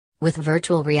With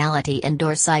virtual reality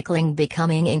indoor cycling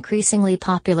becoming increasingly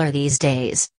popular these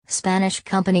days, Spanish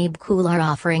company BKOOL are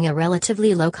offering a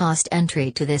relatively low-cost entry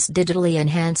to this digitally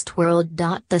enhanced world.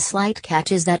 The slight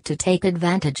catch is that to take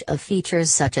advantage of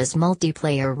features such as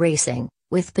multiplayer racing,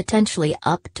 with potentially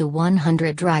up to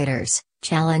 100 riders,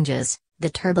 challenges,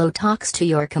 the Turbo talks to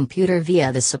your computer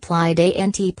via the supplied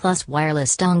ANT Plus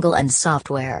wireless dongle and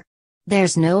software.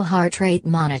 There's no heart rate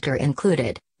monitor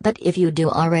included, but if you do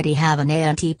already have an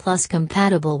ANT Plus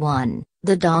compatible one,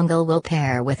 the dongle will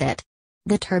pair with it.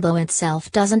 The Turbo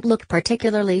itself doesn't look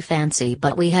particularly fancy,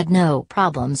 but we had no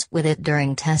problems with it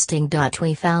during testing.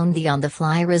 We found the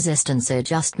on-the-fly resistance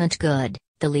adjustment good,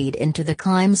 the lead into the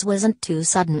climbs wasn't too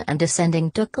sudden, and descending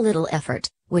took a little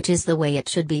effort, which is the way it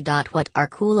should be. What are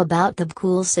cool about the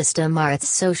BKOOL system are its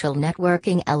social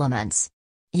networking elements.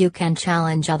 You can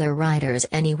challenge other riders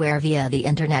anywhere via the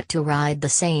internet to ride the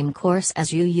same course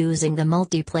as you using the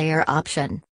multiplayer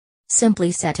option.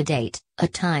 Simply set a date, a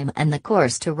time and the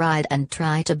course to ride and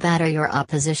try to batter your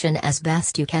opposition as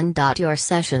best you can. Your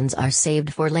sessions are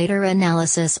saved for later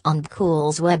analysis on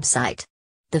BKOOL's website.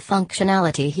 The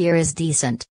functionality here is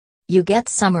decent. You get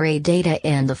summary data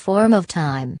in the form of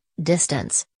time,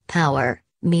 distance, power,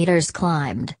 meters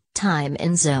climbed, time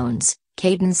in zones,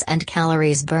 cadence and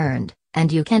calories burned, and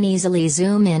you can easily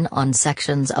zoom in on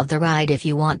sections of the ride if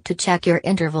you want to check your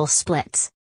interval splits.